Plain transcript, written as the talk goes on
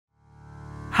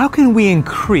How can we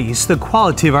increase the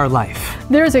quality of our life?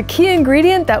 There's a key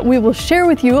ingredient that we will share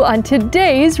with you on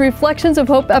today's Reflections of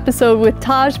Hope episode with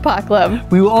Taj Paklev.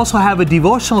 We will also have a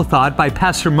devotional thought by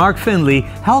Pastor Mark Finley,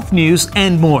 health news,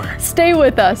 and more. Stay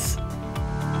with us.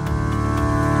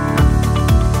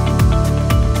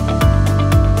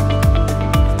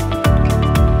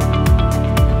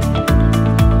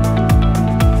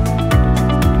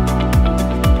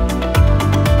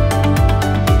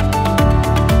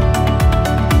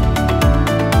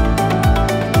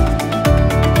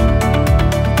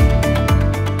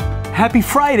 Happy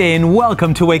Friday and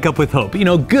welcome to Wake Up with Hope.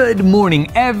 Good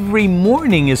morning. Every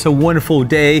morning is a wonderful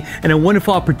day and a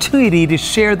wonderful opportunity to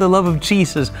share the love of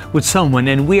Jesus with someone,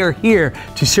 and we are here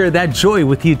to share that joy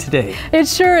with you today. It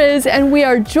sure is, and we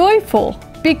are joyful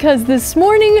because this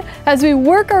morning, as we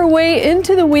work our way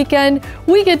into the weekend,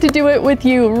 we get to do it with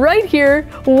you right here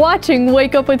watching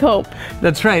Wake Up with Hope.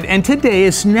 That's right, and today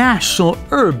is National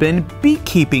Urban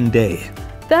Beekeeping Day.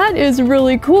 That is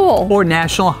really cool. Or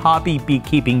National Hobby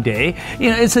Beekeeping Day.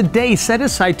 It's a day set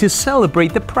aside to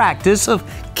celebrate the practice of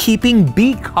keeping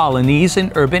bee colonies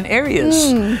in urban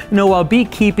areas. While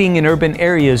beekeeping in urban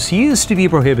areas used to be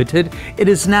prohibited, it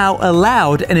is now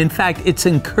allowed, and in fact, it's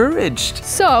encouraged.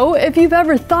 So, if you've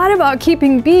ever thought about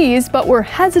keeping bees but were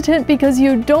hesitant because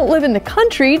you don't live in the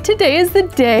country, today is the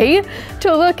day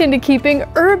to look into keeping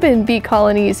urban bee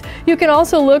colonies. You can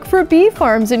also look for bee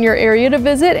farms in your area to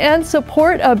visit and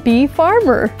support a bee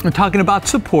farmer. We're talking about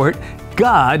support.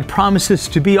 God promises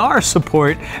to be our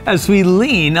support as we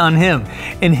lean on Him.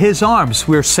 In His arms,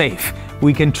 we're safe.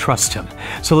 We can trust Him.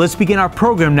 So let's begin our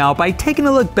program now by taking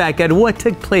a look back at what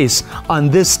took place on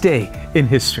this day in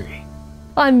history.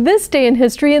 On this day in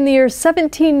history, in the year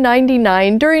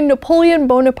 1799, during Napoleon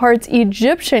Bonaparte's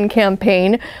Egyptian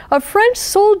campaign, a French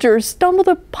soldier stumbled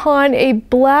upon a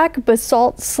black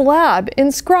basalt slab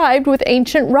inscribed with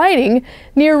ancient writing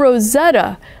near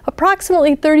Rosetta,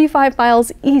 approximately 35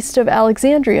 miles east of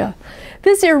Alexandria.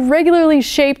 This irregularly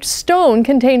shaped stone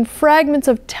contained fragments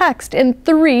of text in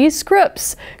 3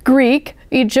 scripts: Greek,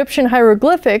 Egyptian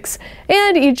hieroglyphics,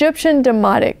 and Egyptian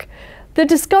Demotic. The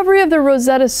discovery of the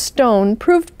Rosetta Stone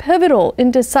proved pivotal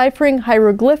in deciphering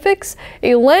hieroglyphics,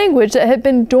 a language that had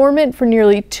been dormant for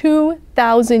nearly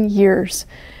 2,000 years.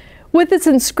 With its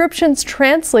inscriptions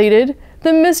translated,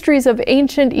 the mysteries of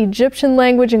ancient Egyptian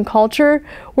language and culture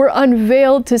were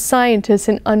unveiled to scientists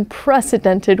in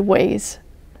unprecedented ways.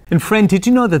 And friend, did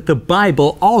you know that the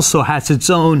Bible also has its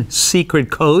own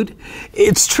secret code?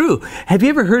 It's true. Have you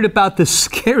ever heard about the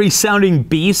scary sounding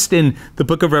beast in the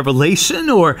book of Revelation,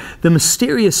 or the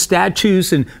mysterious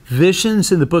statues and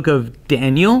visions in the book of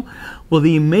Daniel? Well,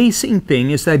 the amazing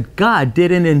thing is that God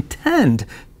didn't intend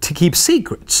to keep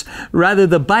secrets. Rather,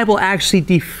 the Bible actually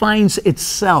defines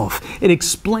itself. It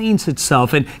explains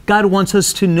itself, and God wants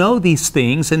us to know these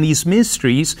things and these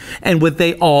mysteries and what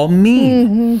they all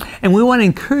mean. And we want to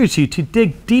encourage you to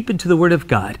dig deep into the Word of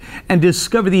God and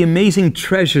discover the amazing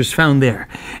treasures found there.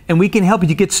 And we can help you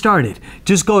to get started.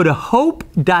 Just go to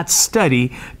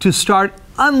hope.study to start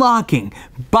unlocking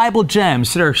Bible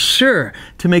gems that are sure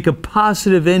to make a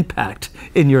positive impact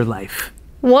in your life.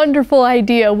 Wonderful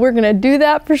idea. We're going to do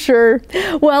that for sure.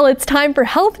 Well, it's time for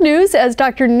health news as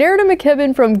Dr. Nerida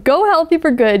McKibben from Go Healthy for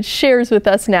Good shares with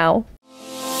us now.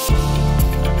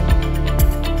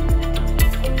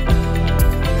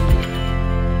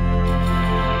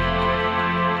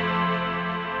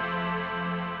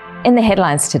 In the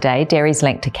headlines today, dairy's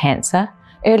linked to cancer,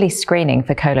 early screening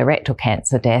for colorectal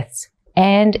cancer deaths,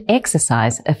 and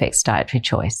exercise affects dietary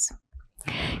choice.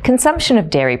 Consumption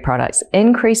of dairy products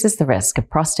increases the risk of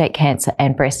prostate cancer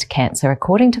and breast cancer,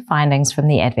 according to findings from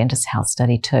the Adventist Health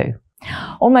Study 2.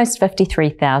 Almost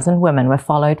 53,000 women were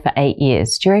followed for 8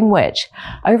 years, during which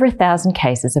over 1,000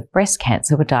 cases of breast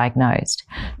cancer were diagnosed.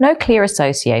 No clear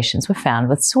associations were found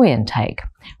with soy intake.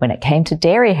 When it came to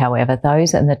dairy, however,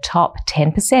 those in the top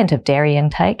 10% of dairy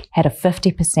intake had a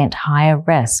 50% higher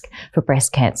risk for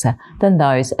breast cancer than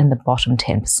those in the bottom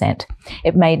 10%.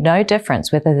 It made no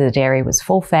difference whether the dairy was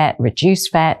full fat,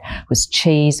 reduced fat, was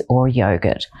cheese or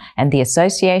yogurt, and the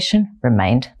association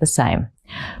remained the same.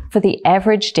 For the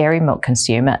average dairy milk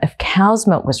consumer, if cow's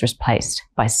milk was replaced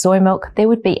by soy milk, there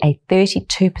would be a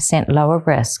 32% lower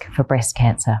risk for breast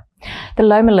cancer. The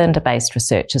Loma Linda-based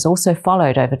researchers also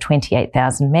followed over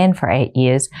 28,000 men for 8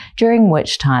 years, during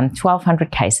which time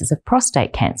 1,200 cases of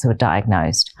prostate cancer were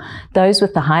diagnosed. Those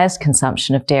with the highest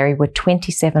consumption of dairy were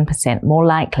 27% more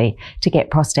likely to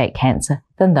get prostate cancer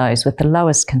than those with the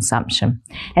lowest consumption,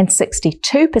 and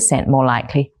 62% more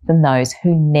likely than those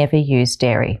who never used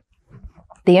dairy.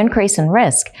 The increase in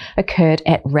risk occurred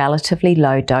at relatively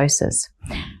low doses.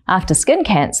 After skin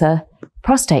cancer,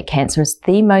 Prostate cancer is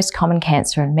the most common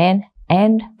cancer in men,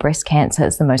 and breast cancer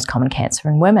is the most common cancer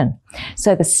in women.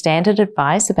 So the standard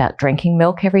advice about drinking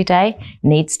milk every day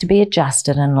needs to be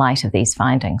adjusted in light of these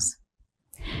findings.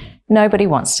 Nobody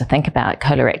wants to think about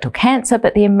colorectal cancer,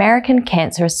 but the American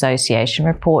Cancer Association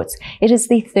reports it is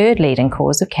the third leading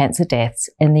cause of cancer deaths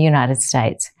in the United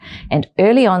States, and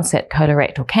early onset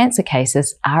colorectal cancer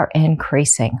cases are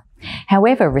increasing.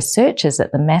 However, researchers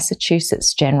at the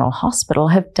Massachusetts General Hospital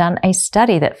have done a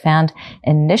study that found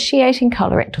initiating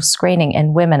colorectal screening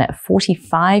in women at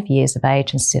 45 years of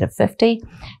age instead of 50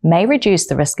 may reduce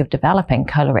the risk of developing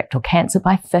colorectal cancer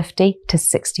by 50 to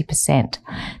 60%.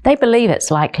 They believe it's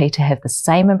likely to have the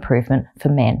same improvement for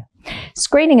men.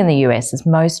 Screening in the US is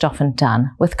most often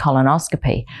done with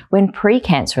colonoscopy, when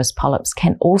precancerous polyps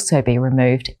can also be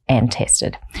removed and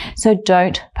tested. So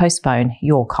don't postpone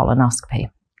your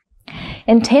colonoscopy.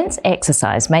 Intense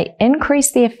exercise may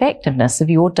increase the effectiveness of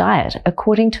your diet,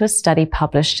 according to a study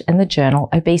published in the journal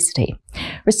Obesity.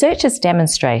 Researchers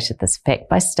demonstrated this effect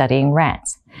by studying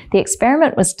rats. The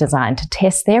experiment was designed to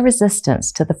test their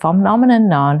resistance to the phenomenon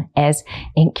known as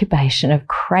incubation of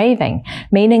craving,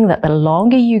 meaning that the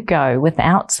longer you go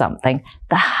without something,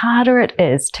 the harder it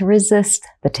is to resist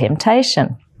the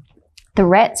temptation. The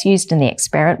rats used in the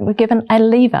experiment were given a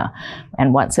lever,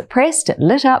 and once it pressed, it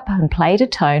lit up and played a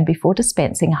tone before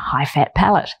dispensing a high-fat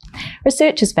pellet.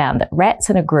 Researchers found that rats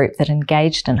in a group that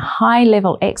engaged in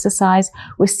high-level exercise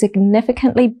were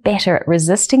significantly better at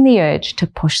resisting the urge to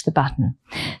push the button.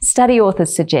 Study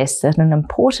authors suggest that an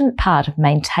important part of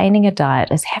maintaining a diet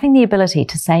is having the ability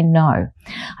to say no.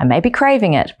 I may be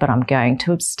craving it, but I'm going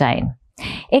to abstain.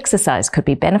 Exercise could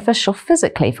be beneficial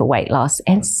physically for weight loss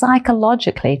and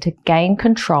psychologically to gain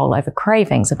control over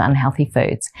cravings of unhealthy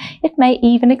foods. It may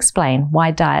even explain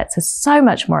why diets are so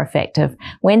much more effective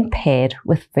when paired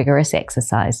with vigorous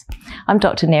exercise. I'm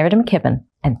Dr. Nerida McKibben,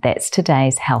 and that's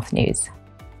today's health news.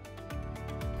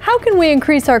 How can we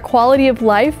increase our quality of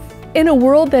life in a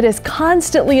world that is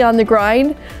constantly on the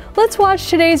grind? Let's watch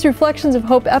today's Reflections of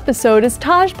Hope episode as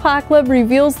Taj Paklav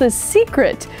reveals the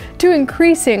secret to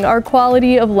increasing our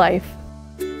quality of life.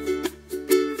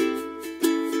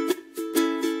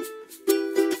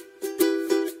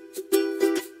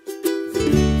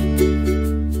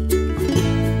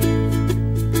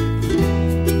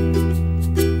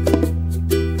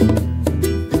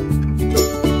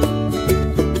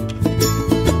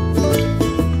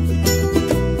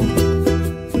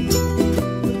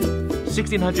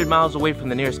 Miles away from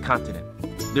the nearest continent,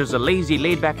 there's a lazy,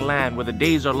 laid-back land where the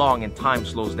days are long and time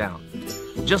slows down.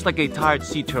 Just like a tired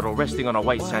sea turtle resting on a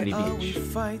white sandy beach.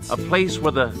 A place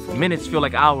where the minutes feel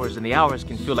like hours and the hours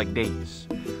can feel like days.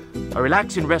 A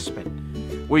relaxing respite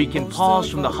where you can pause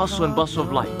from the hustle and bustle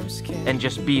of life and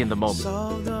just be in the moment.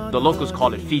 The locals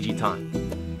call it Fiji time.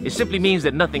 It simply means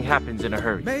that nothing happens in a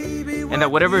hurry, and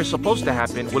that whatever is supposed to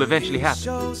happen will eventually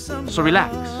happen. So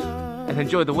relax and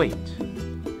enjoy the wait.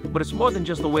 But it's more than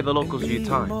just the way the locals view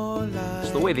time.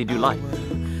 It's the way they do life.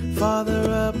 Father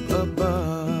up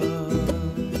above.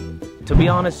 To be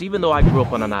honest, even though I grew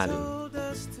up on an island,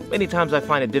 many times I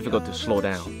find it difficult to slow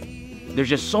down. There's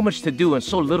just so much to do and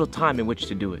so little time in which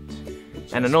to do it.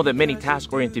 And I know that many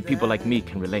task-oriented people like me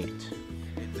can relate.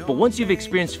 But once you've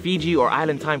experienced Fiji or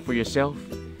island time for yourself,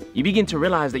 you begin to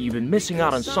realize that you've been missing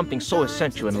out on something so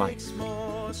essential in life.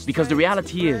 Because the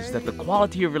reality is that the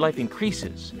quality of your life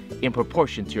increases in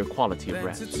proportion to your quality of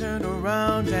rest. Turn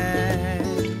around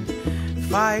and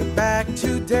fight back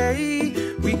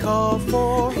today. We call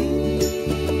for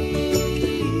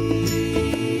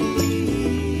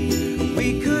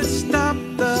we could stop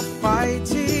the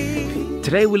fighting.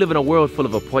 Today we live in a world full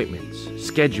of appointments,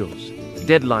 schedules,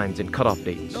 deadlines, and cutoff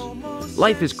dates.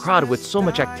 Life is crowded with so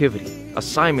much activity,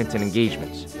 assignments, and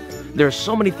engagements. There are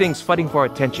so many things fighting for our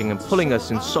attention and pulling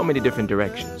us in so many different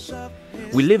directions.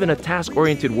 We live in a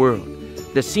task-oriented world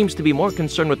that seems to be more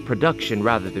concerned with production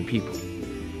rather than people.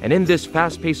 And in this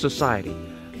fast-paced society,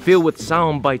 filled with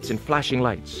sound bites and flashing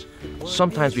lights,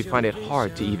 sometimes we find it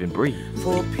hard to even breathe.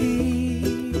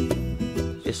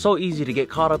 It's so easy to get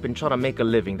caught up in trying to make a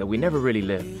living that we never really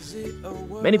live.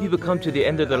 Many people come to the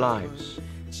end of their lives,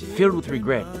 filled with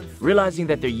regret, realizing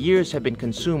that their years have been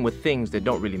consumed with things that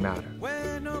don't really matter.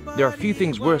 There are few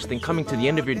things worse than coming to the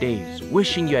end of your days,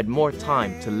 wishing you had more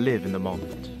time to live in the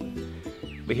moment.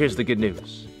 But here's the good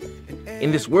news.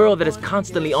 In this world that is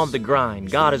constantly on the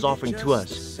grind, God is offering to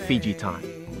us Fiji time.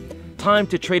 Time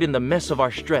to trade in the mess of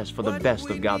our stress for the best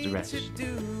of God's rest.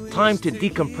 Time to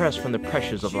decompress from the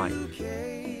pressures of life.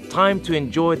 Time to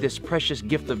enjoy this precious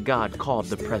gift of God called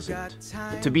the present.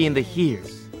 To be in the here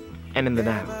and in the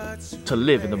now. To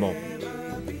live in the moment.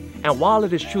 And while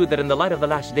it is true that in the light of the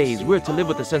last days, we're to live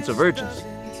with a sense of urgency,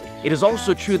 it is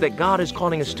also true that God is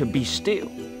calling us to be still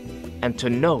and to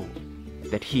know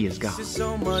that He is God.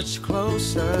 So much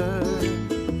closer,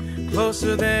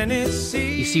 closer than it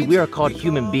seems. You see, we are called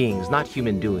human beings, not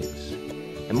human doings.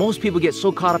 And most people get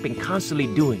so caught up in constantly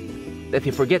doing that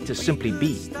they forget to simply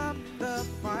be.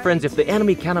 Friends, if the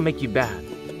enemy cannot make you bad,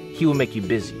 he will make you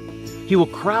busy. He will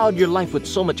crowd your life with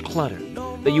so much clutter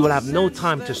that you will have no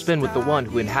time to spend with the one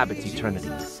who inhabits eternity.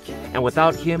 And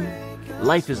without Him,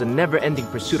 life is a never-ending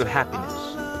pursuit of happiness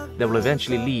that will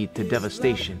eventually lead to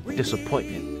devastation,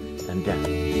 disappointment, and death.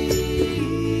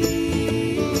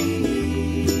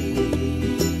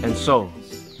 And so,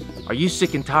 are you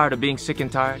sick and tired of being sick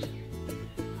and tired?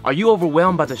 Are you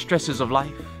overwhelmed by the stresses of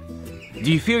life?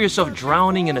 Do you feel yourself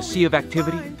drowning in a sea of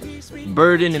activity,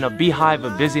 burdened in a beehive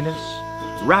of busyness,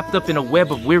 wrapped up in a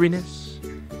web of weariness?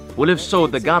 Well, if so,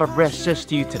 the God of rest says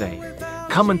to you today,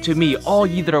 "Come unto me, all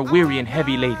ye that are weary and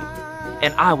heavy laden,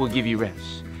 and I will give you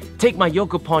rest. Take my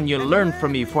yoke upon you and learn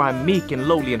from me, for I am meek and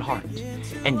lowly in heart,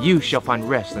 and you shall find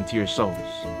rest unto your souls.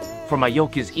 For my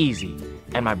yoke is easy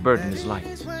and my burden is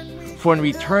light. For in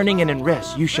returning and in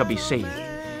rest you shall be saved.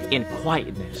 In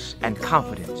quietness and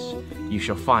confidence you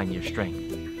shall find your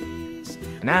strength."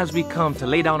 And as we come to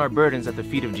lay down our burdens at the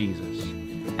feet of Jesus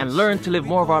and learn to live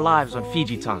more of our lives on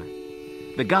Fiji time,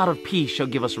 the God of peace shall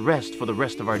give us rest for the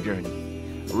rest of our journey.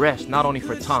 Rest not only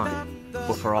for time,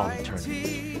 but for all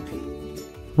eternity.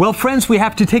 Well, friends, we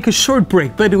have to take a short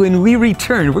break, but when we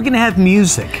return, we're going to have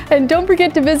music. And don't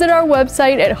forget to visit our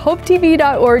website at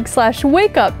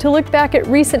hopetv.org/wakeup to look back at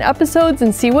recent episodes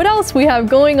and see what else we have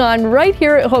going on right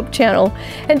here at Hope Channel.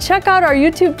 And check out our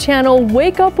YouTube channel,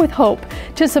 Wake Up with Hope,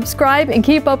 to subscribe and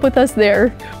keep up with us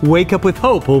there. Wake Up with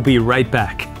Hope. We'll be right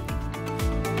back.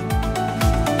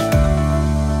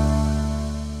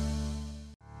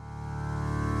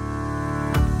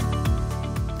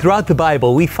 Throughout the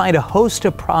Bible, we find a host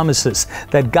of promises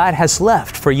that God has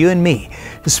left for you and me.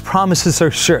 His promises are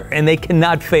sure and they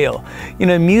cannot fail. You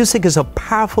know, music is a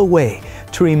powerful way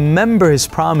to remember His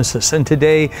promises. And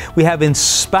today we have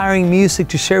inspiring music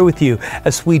to share with you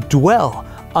as we dwell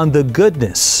on the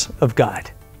goodness of God.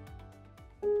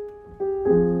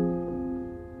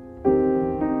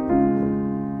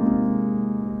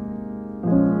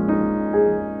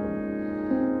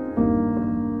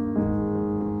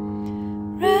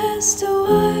 Rest a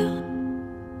while,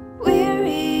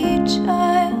 weary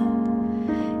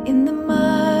child, in the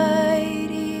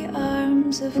mighty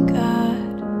arms of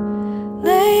God.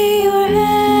 Lay your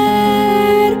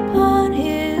head upon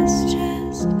His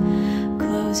chest,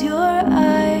 close your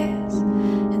eyes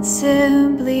and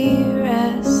simply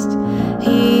rest.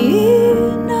 He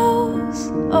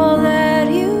knows all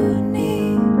that you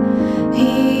need.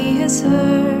 He has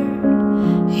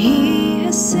heard, He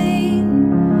has seen.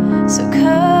 So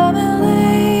come and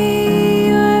lay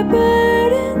your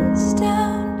burdens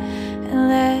down and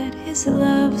let His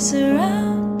love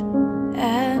surround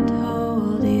and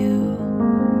hold you.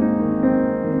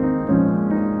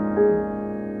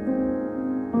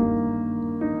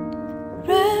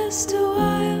 Rest a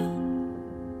while,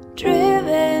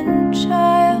 driven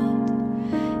child,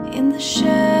 in the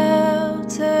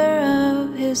shelter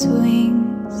of His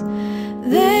wings.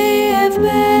 They have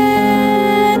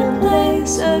been a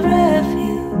place of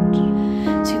refuge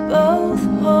to both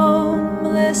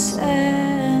homeless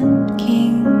and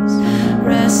kings.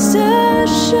 Rest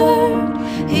assured,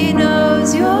 He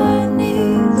knows your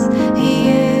needs. He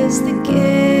is the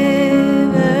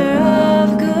giver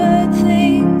of good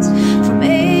things from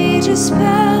ages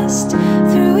past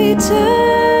through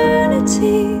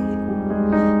eternity.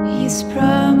 He's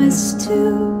promised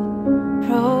to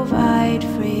provide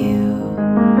for you.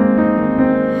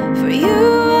 For you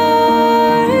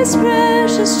are His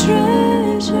precious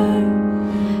treasure.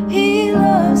 He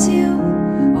loves you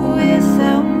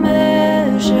without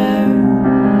measure.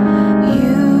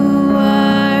 You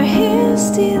are His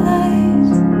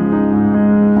delight,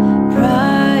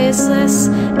 priceless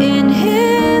in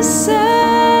His sight.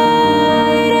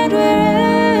 And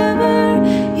wherever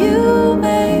you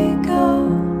may go,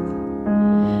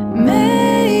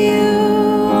 may you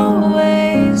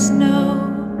always know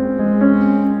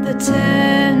the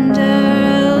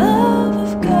tender love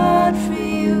of God for you.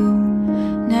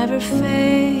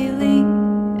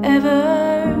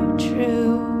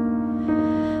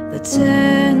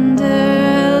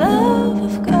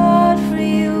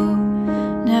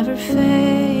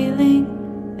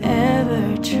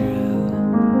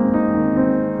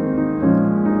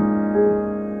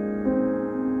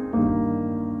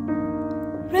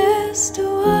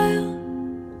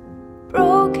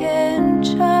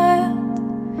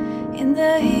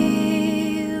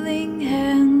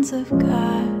 hands of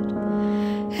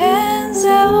God, hands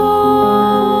that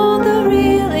hold the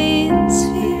reeling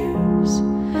spheres,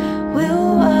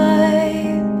 will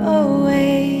wipe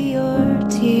away your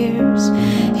tears.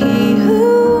 He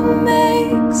who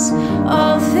makes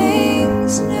all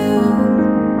things new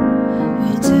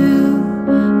will do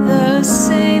the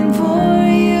same for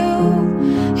you.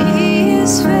 He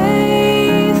is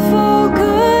faithful,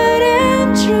 good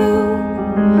and true,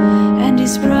 and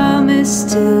He's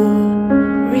promised to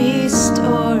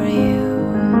restore you.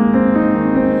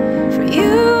 For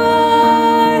you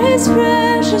are His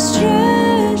precious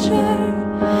treasure.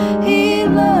 He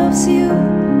loves you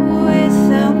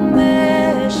without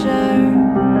measure.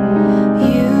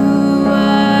 You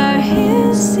are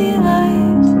His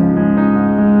delight,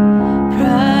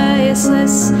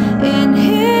 priceless in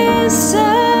His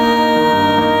sight.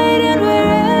 And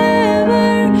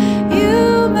wherever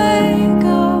you may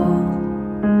go,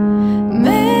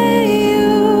 may you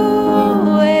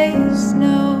always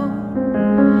know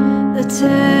the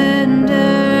tender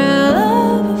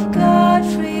love of God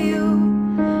for you,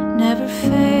 never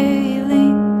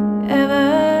failing,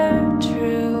 ever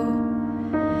true.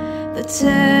 The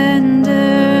tender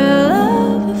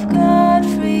love of God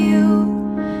for you,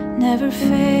 never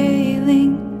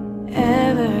failing,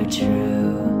 ever true.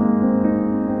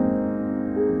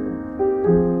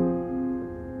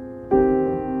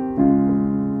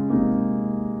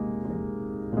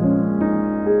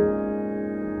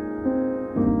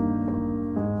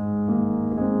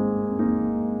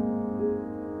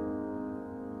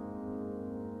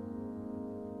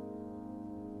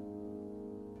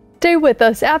 Stay with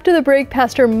us. After the break,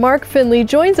 Pastor Mark Finley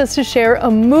joins us to share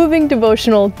a moving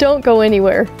devotional. Don't go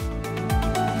anywhere.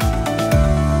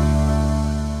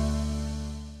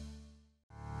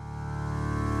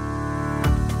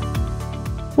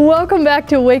 Welcome back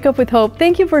to Wake Up with Hope.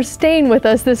 Thank you for staying with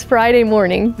us this Friday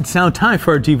morning. It's now time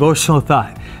for our devotional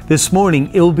thought. This morning,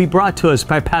 it will be brought to us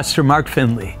by Pastor Mark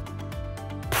Finley.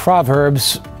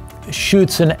 Proverbs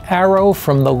shoots an arrow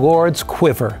from the Lord's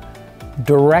quiver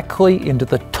directly into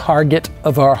the target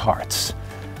of our hearts.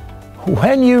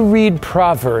 When you read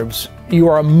Proverbs, you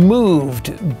are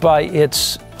moved by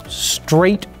its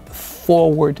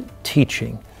straightforward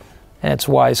teaching and its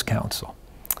wise counsel.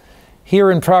 Here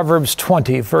in Proverbs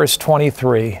 20, verse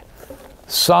 23,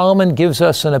 Solomon gives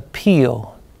us an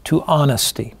appeal to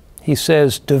honesty. He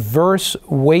says, "Diverse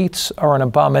weights are an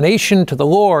abomination to the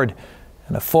Lord,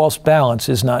 and a false balance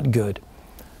is not good."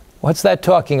 What's that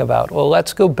talking about? Well,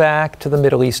 let's go back to the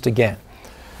Middle East again.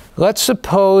 Let's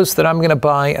suppose that I'm going to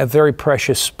buy a very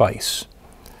precious spice,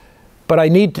 but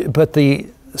the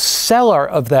seller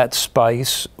of that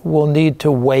spice will need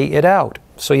to weigh it out.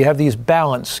 So you have these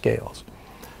balance scales.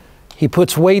 He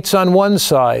puts weights on one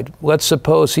side. Let's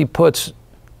suppose he puts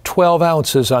 12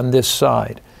 ounces on this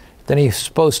side. Then he's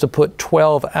supposed to put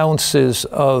 12 ounces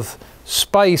of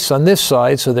spice on this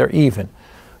side so they're even.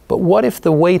 But what if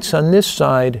the weights on this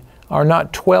side are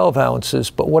not 12 ounces,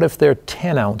 but what if they're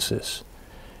 10 ounces?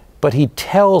 But he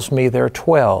tells me they're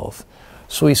 12.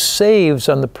 So he saves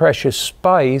on the precious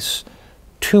spice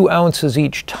 2 ounces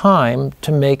each time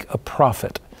to make a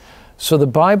profit. So the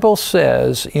Bible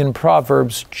says in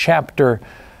Proverbs chapter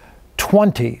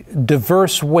 20,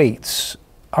 diverse weights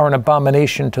are an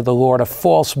abomination to the Lord. A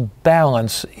false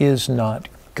balance is not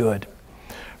good.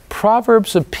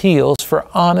 Proverbs appeals for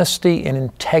honesty and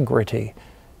integrity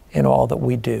in all that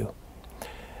we do.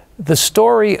 The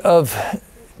story of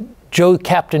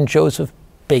Captain Joseph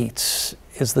Bates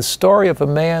is the story of a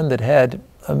man that had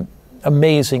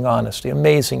amazing honesty,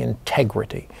 amazing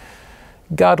integrity.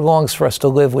 God longs for us to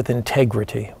live with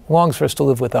integrity, longs for us to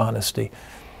live with honesty.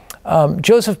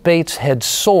 Joseph Bates had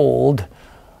sold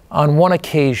on one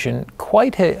occasion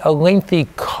quite a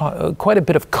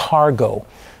bit of cargo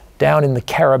down in the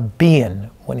Caribbean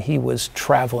when he was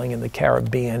traveling in the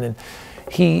Caribbean. And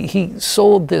he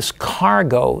sold this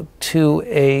cargo to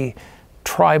a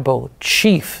tribal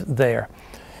chief there.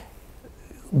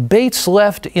 Bates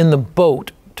left in the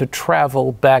boat to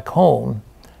travel back home,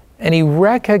 and he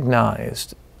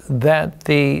recognized that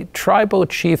the tribal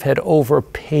chief had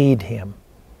overpaid him.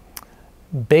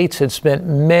 Bates had spent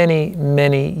many,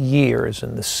 many years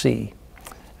in the sea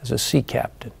as a sea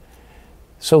captain.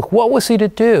 So what was he to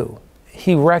do?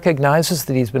 He recognizes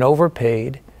that he's been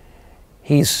overpaid.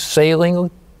 He's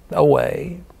sailing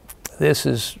away. This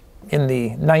is in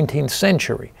the 19th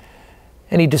century.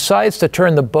 And he decides to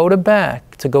turn the boat around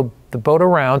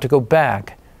to go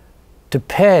back to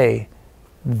pay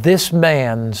this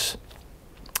man's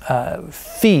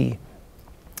fee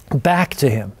back to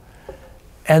him.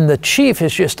 And the chief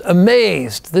is just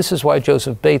amazed. This is why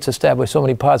Joseph Bates established so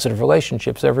many positive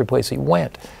relationships every place he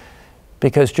went.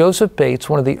 because Joseph Bates,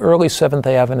 one of the early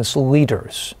Seventh-day Adventist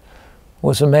leaders,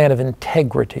 was a man of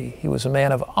integrity. He was a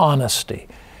man of honesty.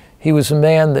 He was a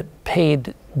man that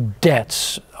paid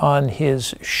debts on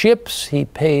his ships. He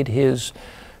paid his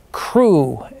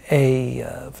crew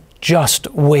a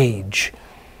just wage.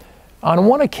 On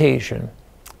one occasion,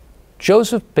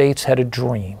 Joseph Bates had a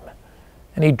dream,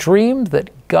 and he dreamed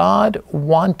that God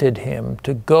wanted him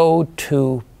to go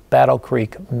to Battle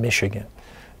Creek, Michigan.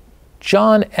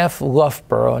 John F.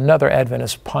 Loughborough, another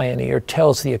Adventist pioneer,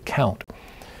 tells the account.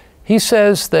 He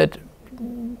says that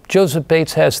Joseph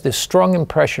Bates has this strong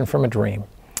impression from a dream.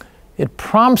 It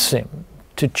prompts him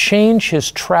to change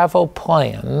his travel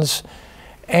plans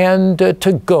and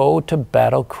to go to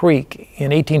Battle Creek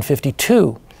in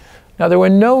 1852. Now, there were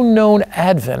no known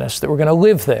Adventists that were going to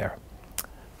live there.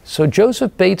 So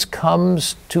Joseph Bates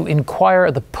comes to inquire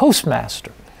of the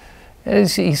postmaster.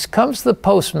 As he comes to the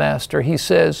postmaster, he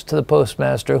says to the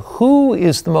postmaster, who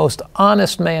is the most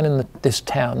honest man in this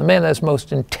town, the man that has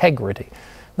most integrity?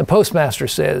 The postmaster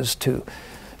says to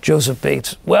Joseph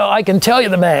Bates, well, I can tell you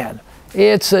the man.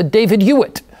 It's David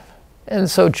Hewitt. And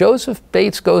so Joseph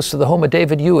Bates goes to the home of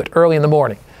David Hewitt early in the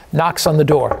morning, knocks on the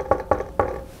door.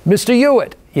 Mr.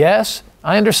 Hewitt, yes,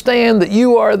 I understand that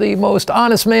you are the most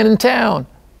honest man in town.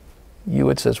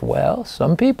 Hewitt says, well,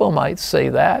 some people might say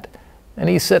that. And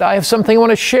he said, I have something I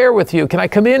want to share with you. Can I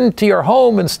come into your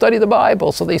home and study the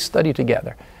Bible? So they study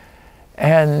together.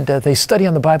 And they study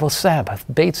on the Bible Sabbath.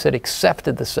 Bates had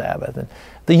accepted the Sabbath. And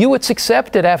the Hewitts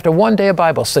accepted after one day of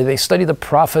Bible study. They study the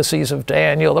prophecies of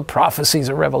Daniel, the prophecies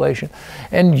of Revelation.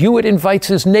 And Hewitt invites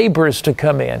his neighbors to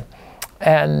come in.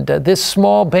 And this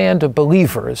small band of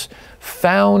believers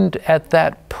found at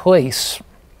that place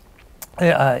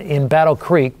in Battle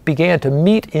Creek began to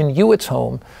meet in Hewitt's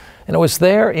home. And it was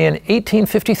there in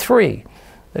 1853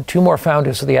 that two more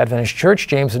founders of the Adventist Church,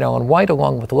 James and Ellen White,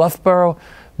 along with Loughborough,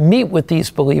 meet with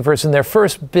these believers in their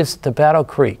first visit to Battle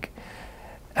Creek.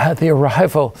 The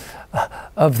arrival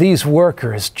of these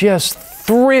workers just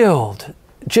thrilled,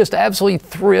 just absolutely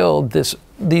thrilled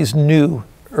these new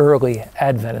early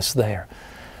Adventists there.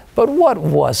 But what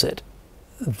was it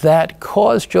that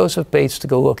caused Joseph Bates to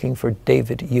go looking for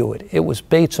David Hewitt? It was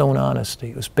Bates' own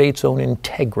honesty. It was Bates' own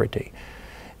integrity.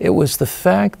 It was the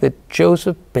fact that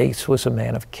Joseph Bates was a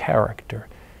man of character,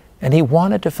 and he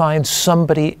wanted to find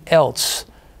somebody else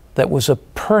that was a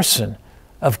person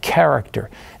of character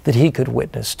that he could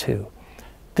witness to.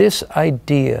 This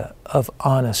idea of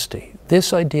honesty,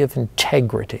 this idea of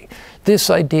integrity,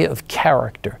 this idea of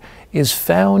character is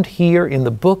found here in the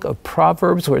book of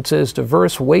Proverbs, where it says,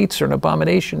 diverse weights are an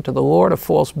abomination to the Lord, a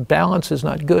false balance is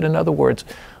not good. In other words,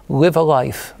 live a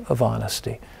life of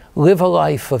honesty. Live a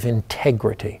life of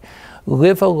integrity.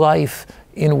 Live a life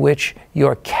in which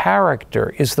your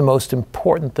character is the most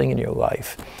important thing in your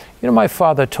life. You know, my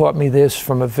father taught me this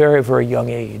from a very, very young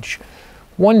age.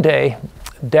 One day,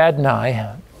 Dad and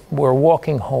I were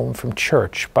walking home from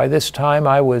church. By this time,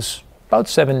 I was about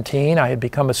 17. I had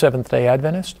become a Seventh-day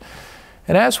Adventist.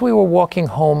 And as we were walking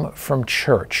home from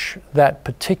church that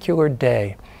particular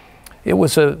day, it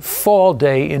was a fall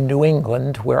day in New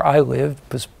England, where I lived,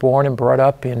 was born and brought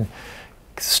up in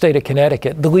the state of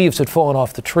Connecticut. The leaves had fallen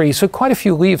off the trees, so quite a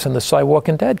few leaves on the sidewalk,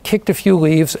 and Dad kicked a few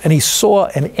leaves, and he saw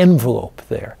an envelope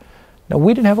there. Now,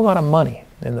 we didn't have a lot of money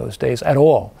in those days at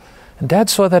all. And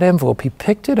Dad saw that envelope. He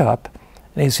picked it up,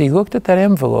 and as he looked at that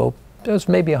envelope, there was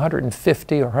maybe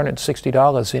 $150 or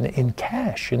 $160 in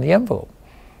cash in the envelope.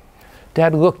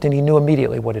 Dad looked, and he knew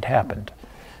immediately what had happened.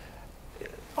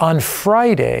 On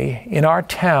Friday, in our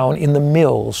town, in the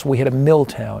mills, we had a mill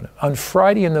town. On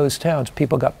Friday in those towns,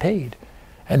 people got paid.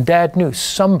 And Dad knew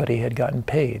somebody had gotten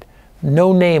paid.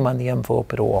 No name on the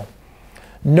envelope at all.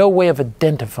 No way of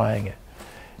identifying it.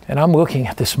 And I'm looking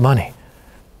at this money.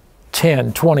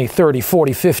 10, 20, 30,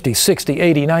 40, 50, 60,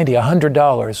 80, 90,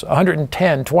 $100,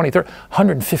 110, 20, 30,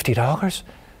 $150.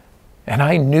 And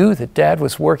I knew that Dad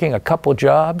was working a couple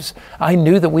jobs. I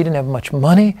knew that we didn't have much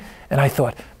money. And I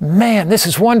thought, man, this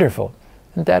is wonderful.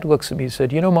 And Dad looks at me and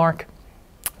said, you know, Mark,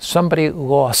 somebody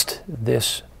lost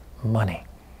this money.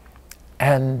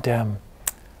 And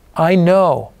I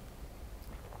know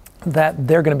that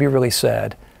they're going to be really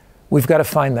sad. We've got to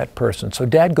find that person. So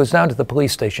Dad goes down to the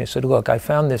police station. He said, look, I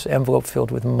found this envelope filled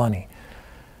with money.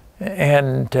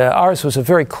 And ours was a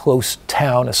very close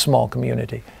town, a small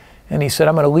community. And he said,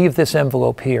 I'm going to leave this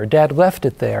envelope here. Dad left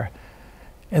it there.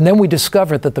 And then we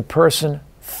discovered that the person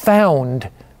found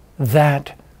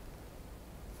that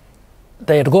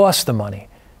they had lost the money.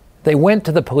 They went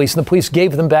to the police, and the police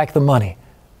gave them back the money.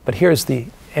 But here's the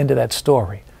end of that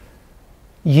story.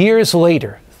 Years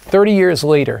later, 30 years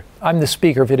later, I'm the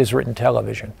speaker of It Is Written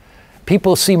television.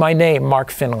 people see my name,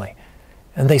 Mark Finley,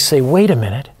 and they say, wait a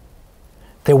minute,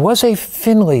 there was a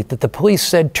Finley that the police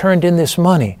said turned in this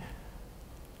money.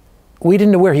 We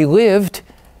didn't know where he lived.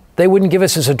 They wouldn't give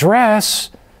us his address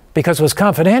because it was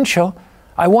confidential.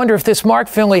 I wonder if this Mark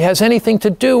Finley has anything to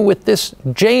do with this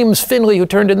James Finley who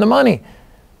turned in the money.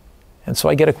 And so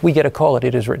we get a call at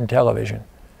It Is Written Television.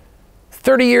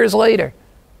 30 years later,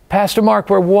 Pastor Mark,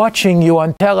 we're watching you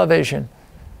on television.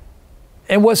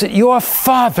 And was it your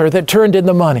father that turned in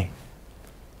the money?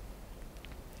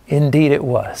 Indeed it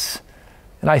was.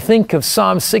 And I think of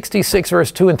Psalm 66,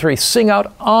 verse 2 and 3. Sing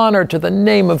out honor to the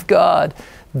name of God.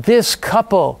 This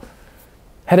couple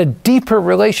had a deeper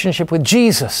relationship with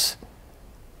Jesus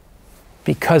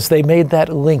because they made that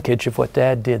linkage of what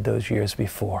Dad did those years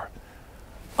before.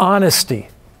 Honesty,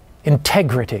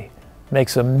 integrity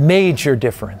makes a major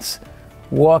difference.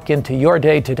 Walk into your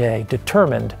day today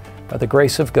determined by the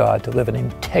grace of God to live an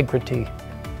integrity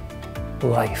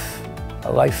life,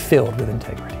 a life filled with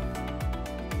integrity.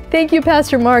 Thank you,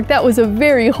 Pastor Mark. That was a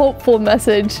very hopeful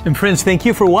message. And friends, thank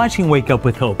you for watching Wake Up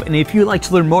with Hope. And if you'd like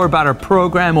to learn more about our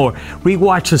program or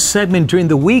rewatch a segment during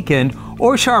the weekend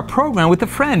or share our program with a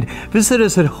friend, visit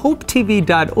us at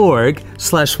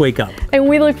hopetv.org/wakeup. And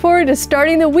we look forward to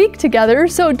starting the week together,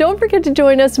 so don't forget to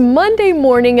join us Monday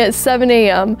morning at 7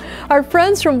 a.m. Our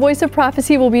friends from Voice of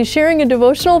Prophecy will be sharing a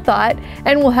devotional thought,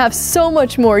 and we'll have so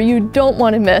much more you don't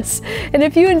want to miss. And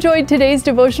if you enjoyed today's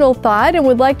devotional thought and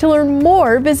would like to learn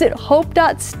more, visit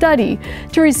hope.study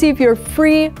to receive your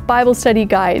free Bible study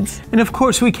guides. And of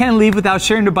course, we can't leave without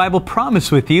sharing the Bible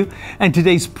promise with you. And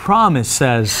today's promise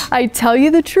says, I tell you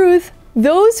the truth,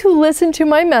 those who listen to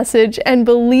my message and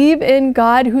believe in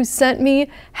God who sent me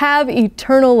have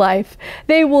eternal life.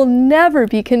 They will never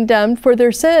be condemned for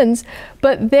their sins,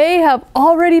 but they have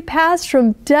already passed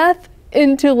from death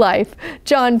into life.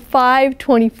 John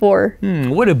 5:24.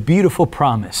 What a beautiful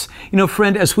promise. You know,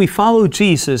 friend, as we follow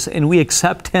Jesus and we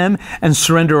accept Him and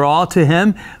surrender all to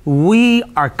Him, we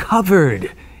are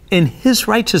covered in His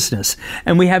righteousness,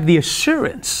 and we have the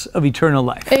assurance of eternal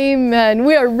life. Amen.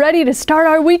 We are ready to start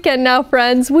our weekend now,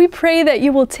 friends. We pray that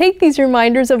you will take these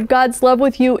reminders of God's love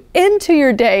with you into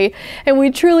your day, and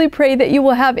we truly pray that you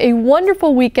will have a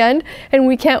wonderful weekend, and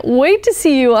we can't wait to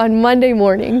see you on Monday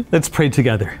morning. Let's pray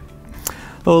together.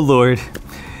 Oh Lord,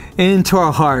 into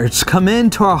our hearts, come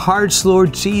into our hearts,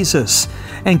 Lord Jesus,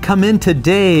 and come in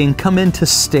today and come in to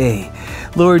stay.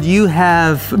 Lord, you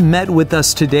have met with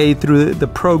us today through the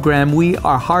program.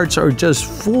 Our hearts are just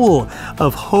full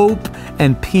of hope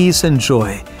and peace and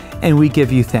joy, and we give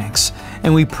you thanks.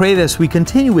 And we pray that as we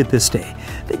continue with this day,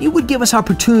 that you would give us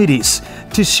opportunities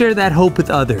to share that hope with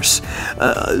others.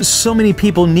 So many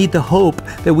people need the hope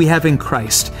that we have in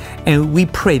Christ, and we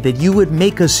pray that you would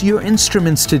make us your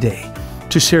instruments today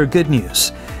to share good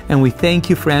news. And we thank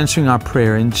you for answering our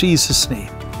prayer in Jesus' name.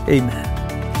 Amen.